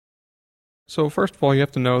So first of all, you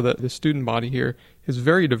have to know that the student body here is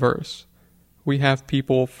very diverse. We have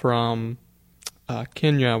people from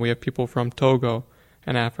Kenya, we have people from Togo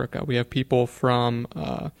and Africa, we have people from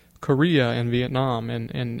Korea and Vietnam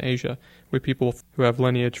and Asia. We have people who have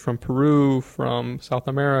lineage from Peru, from South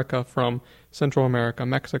America, from Central America,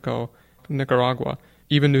 Mexico, Nicaragua,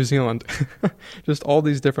 even New Zealand. Just all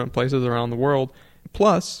these different places around the world.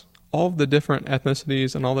 Plus, all of the different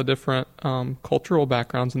ethnicities and all the different cultural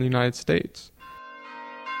backgrounds in the United States.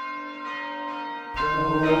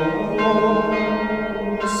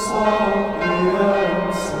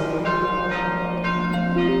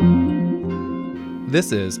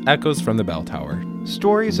 This is Echoes from the Bell Tower.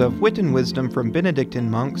 Stories of wit and wisdom from Benedictine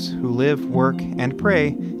monks who live, work, and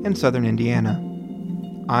pray in southern Indiana.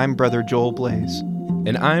 I'm Brother Joel Blaze.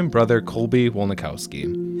 And I'm Brother Colby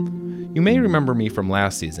Wolnikowski. You may remember me from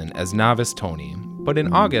last season as Novice Tony, but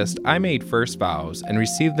in August I made first vows and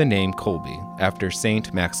received the name Colby after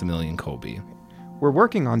Saint Maximilian Kolbe. We're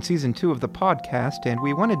working on Season 2 of the podcast, and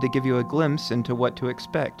we wanted to give you a glimpse into what to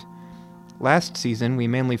expect. Last season, we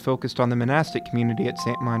mainly focused on the monastic community at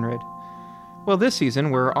St. Meinrad. Well, this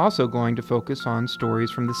season, we're also going to focus on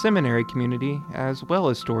stories from the seminary community, as well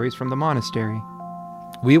as stories from the monastery.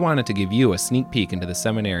 We wanted to give you a sneak peek into the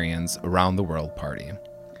seminarians' Around the World party.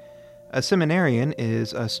 A seminarian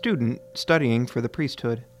is a student studying for the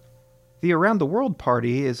priesthood. The Around the World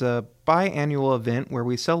party is a biannual event where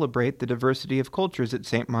we celebrate the diversity of cultures at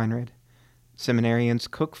St. Meinrad.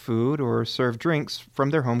 Seminarians cook food or serve drinks from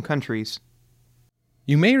their home countries.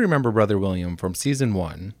 You may remember Brother William from Season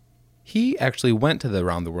 1. He actually went to the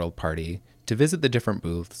Around the World party to visit the different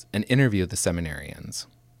booths and interview the seminarians.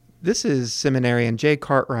 This is Seminarian Jay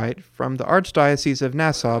Cartwright from the Archdiocese of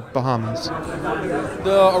Nassau, Bahamas.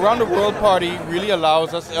 The Around the World party really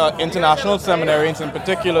allows us international seminarians in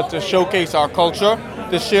particular to showcase our culture,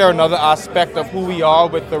 to share another aspect of who we are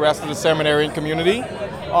with the rest of the seminarian community,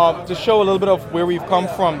 to show a little bit of where we've come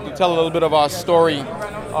from, to tell a little bit of our story.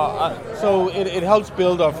 So it helps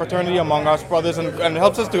build a fraternity among us brothers and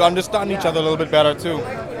helps us to understand each other a little bit better too.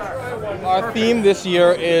 Our theme this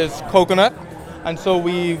year is coconut. And so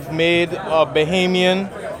we've made Bahamian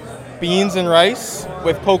beans and rice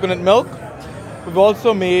with coconut milk. We've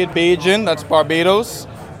also made Bajan, that's Barbados,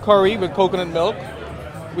 curry with coconut milk.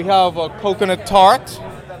 We have a coconut tart,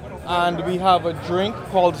 and we have a drink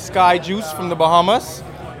called Sky Juice from the Bahamas.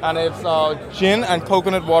 And it's gin and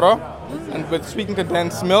coconut water, and with sweetened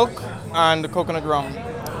condensed milk and coconut rum.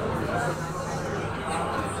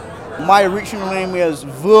 My original name is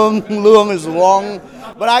Vuong. Luong is long,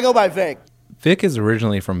 but I go by Vic. Vic is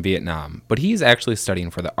originally from Vietnam, but he's actually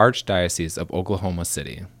studying for the Archdiocese of Oklahoma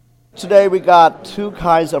City. Today we got two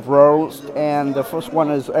kinds of rolls, and the first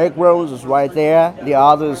one is egg rolls, is right there. The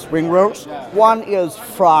other is spring rolls. One is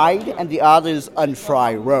fried, and the other is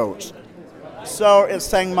unfried rolls. So it's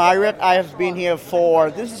St. Meinrad. I have been here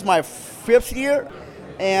this is my 5th year,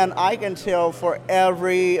 and I can tell for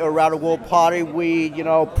every Around the World party we,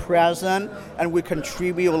 present and we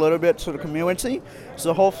contribute a little bit to the community.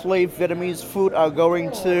 So hopefully Vietnamese food are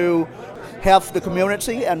going to help the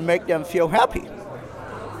community and make them feel happy.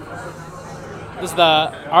 This is the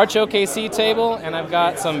Arch OKC table, and I've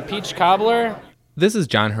got some peach cobbler. This is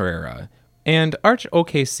John Herrera, and Arch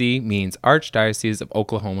OKC means Archdiocese of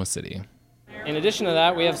Oklahoma City. In addition to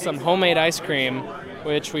that, we have some homemade ice cream,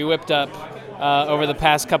 which we whipped up over the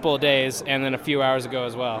past couple of days and then a few hours ago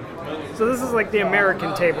as well. So this is like the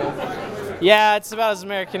American table. Yeah, it's about as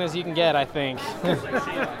American as you can get, I think.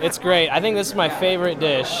 It's great. I think this is my favorite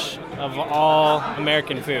dish of all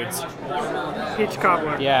American foods. Peach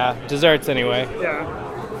cobbler. Yeah, desserts anyway. Yeah.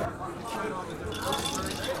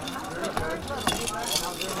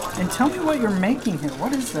 And tell me what you're making here.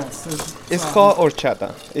 What is this? It's called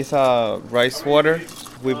horchata. It's rice water.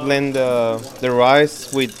 We blend the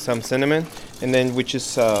rice with some cinnamon, and then we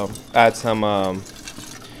just add some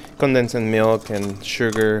condensed milk and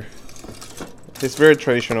sugar. It's very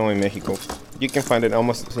traditional in Mexico. You can find it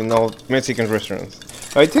almost in all Mexican restaurants.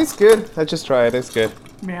 It tastes good. I just try it. It's good.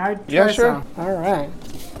 May I try Yeah, sure. some? All right.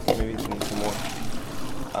 Maybe you need some more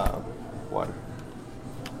water.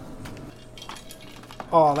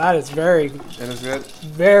 Oh, that is very, It is good?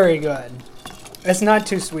 very good. It's not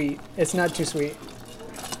too sweet. It's not too sweet.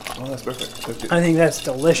 Oh, that's perfect. That's good. I think that's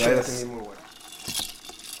Right, delicious. I need more water.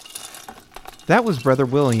 That was Brother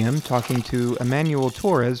William talking to Emmanuel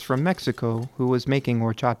Torres from Mexico, who was making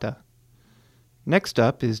horchata. Next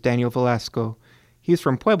up is Daniel Velasco. He's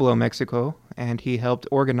from Pueblo, Mexico, and he helped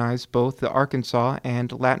organize both the Arkansas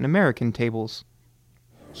and Latin American tables.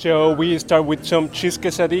 So we start with some cheese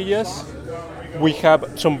quesadillas. We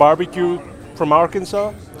have some barbecue from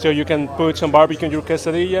Arkansas, so you can put some barbecue in your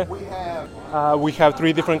quesadilla. We have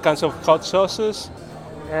 3 different kinds of hot sauces,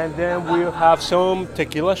 and then we'll have some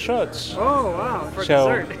tequila shots. Oh, wow, for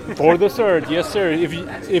So dessert. for dessert, yes, sir.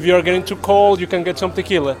 If you're getting too cold, you can get some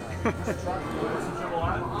tequila.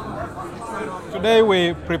 Today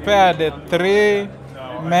we prepared 3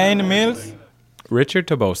 main meals. Richard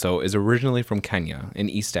Toboso is originally from Kenya in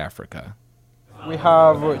East Africa. We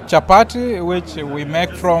have chapati, which we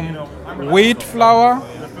make from wheat flour.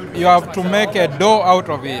 You have to make a dough out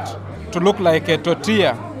of it to look like a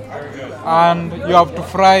tortilla. And you have to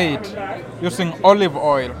fry it using olive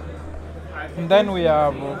oil. And then we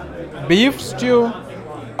have beef stew.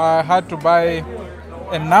 I had to buy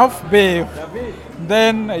enough beef.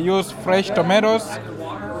 Then I use fresh tomatoes,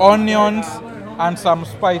 onions, and some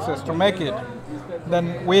spices to make it.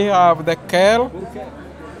 Then we have the kale,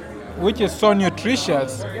 which is so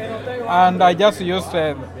nutritious. And I just used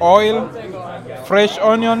oil, fresh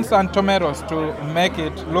onions, and tomatoes to make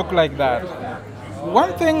it look like that.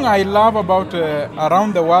 One thing I love about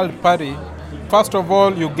Around the World Party, first of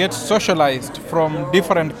all, you get socialized from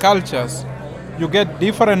different cultures. You get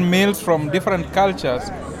different meals from different cultures.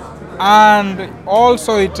 And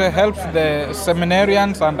also it helps the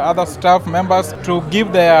seminarians and other staff members to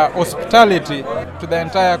give their hospitality to the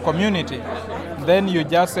entire community. Then you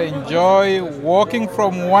just enjoy walking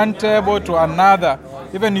from one table to another.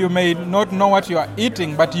 Even you may not know what you are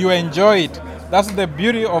eating, but you enjoy it. That's the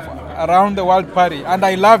beauty of Around the World Party, and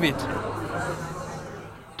I love it.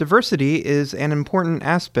 Diversity is an important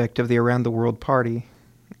aspect of the Around the World Party,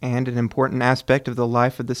 and an important aspect of the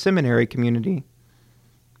life of the seminary community.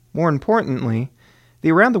 More importantly,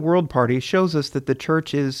 the Around the World Party shows us that the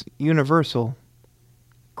church is universal.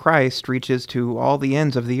 Christ reaches to all the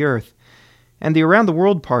ends of the earth, and the Around the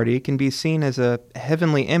World Party can be seen as a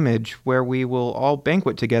heavenly image where we will all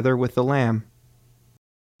banquet together with the Lamb.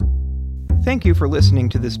 Thank you for listening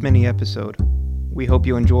to this mini-episode. We hope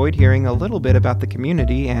you enjoyed hearing a little bit about the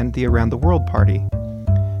community and the Around the World Party.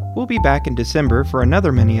 We'll be back in December for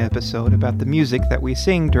another mini-episode about the music that we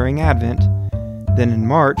sing during Advent. Then in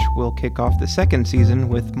March, we'll kick off the second season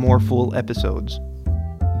with more full episodes.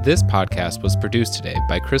 This podcast was produced today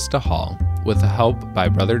by Krista Hall, with help by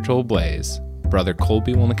Brother Joel Blaze, Brother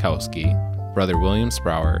Colby Wolnikowski, Brother William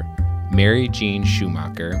Sprower, Mary Jean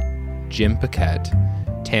Schumacher, Jim Paquette,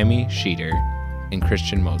 Tammy Sheeter, and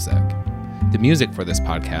Christian Mozek. The music for this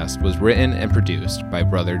podcast was written and produced by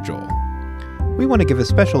Brother Joel. We want to give a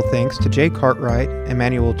special thanks to Jay Cartwright,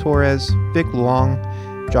 Emmanuel Torres, Vic Luong,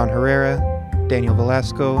 John Herrera, Daniel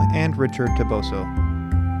Velasco, and Richard Toboso.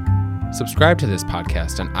 Subscribe to this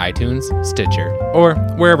podcast on iTunes, Stitcher, or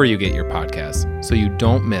wherever you get your podcasts so you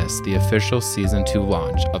don't miss the official Season 2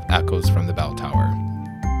 launch of Echoes from the Bell Tower.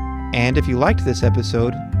 And if you liked this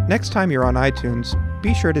episode, next time you're on iTunes,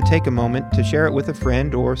 be sure to take a moment to share it with a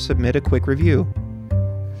friend or submit a quick review.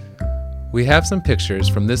 We have some pictures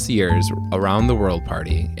from this year's Around the World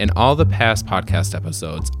Party, and all the past podcast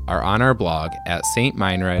episodes are on our blog at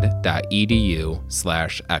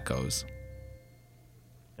stmeinrad.edu/echoes.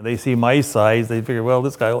 They see my size, they figure, well,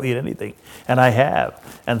 this guy will eat anything. And I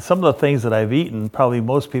have. And some of the things that I've eaten, probably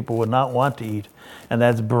most people would not want to eat, and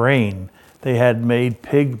that's brain. They had made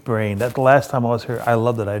pig brain. That's the last time I was here. I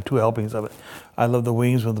loved it. I had 2 helpings of it. I love the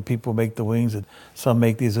wings when the people make the wings, and some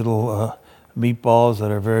make these little meatballs that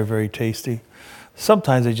are very, very tasty.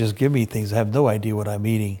 Sometimes they just give me things. I have no idea what I'm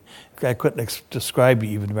eating. I couldn't describe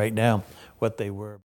even right now what they were.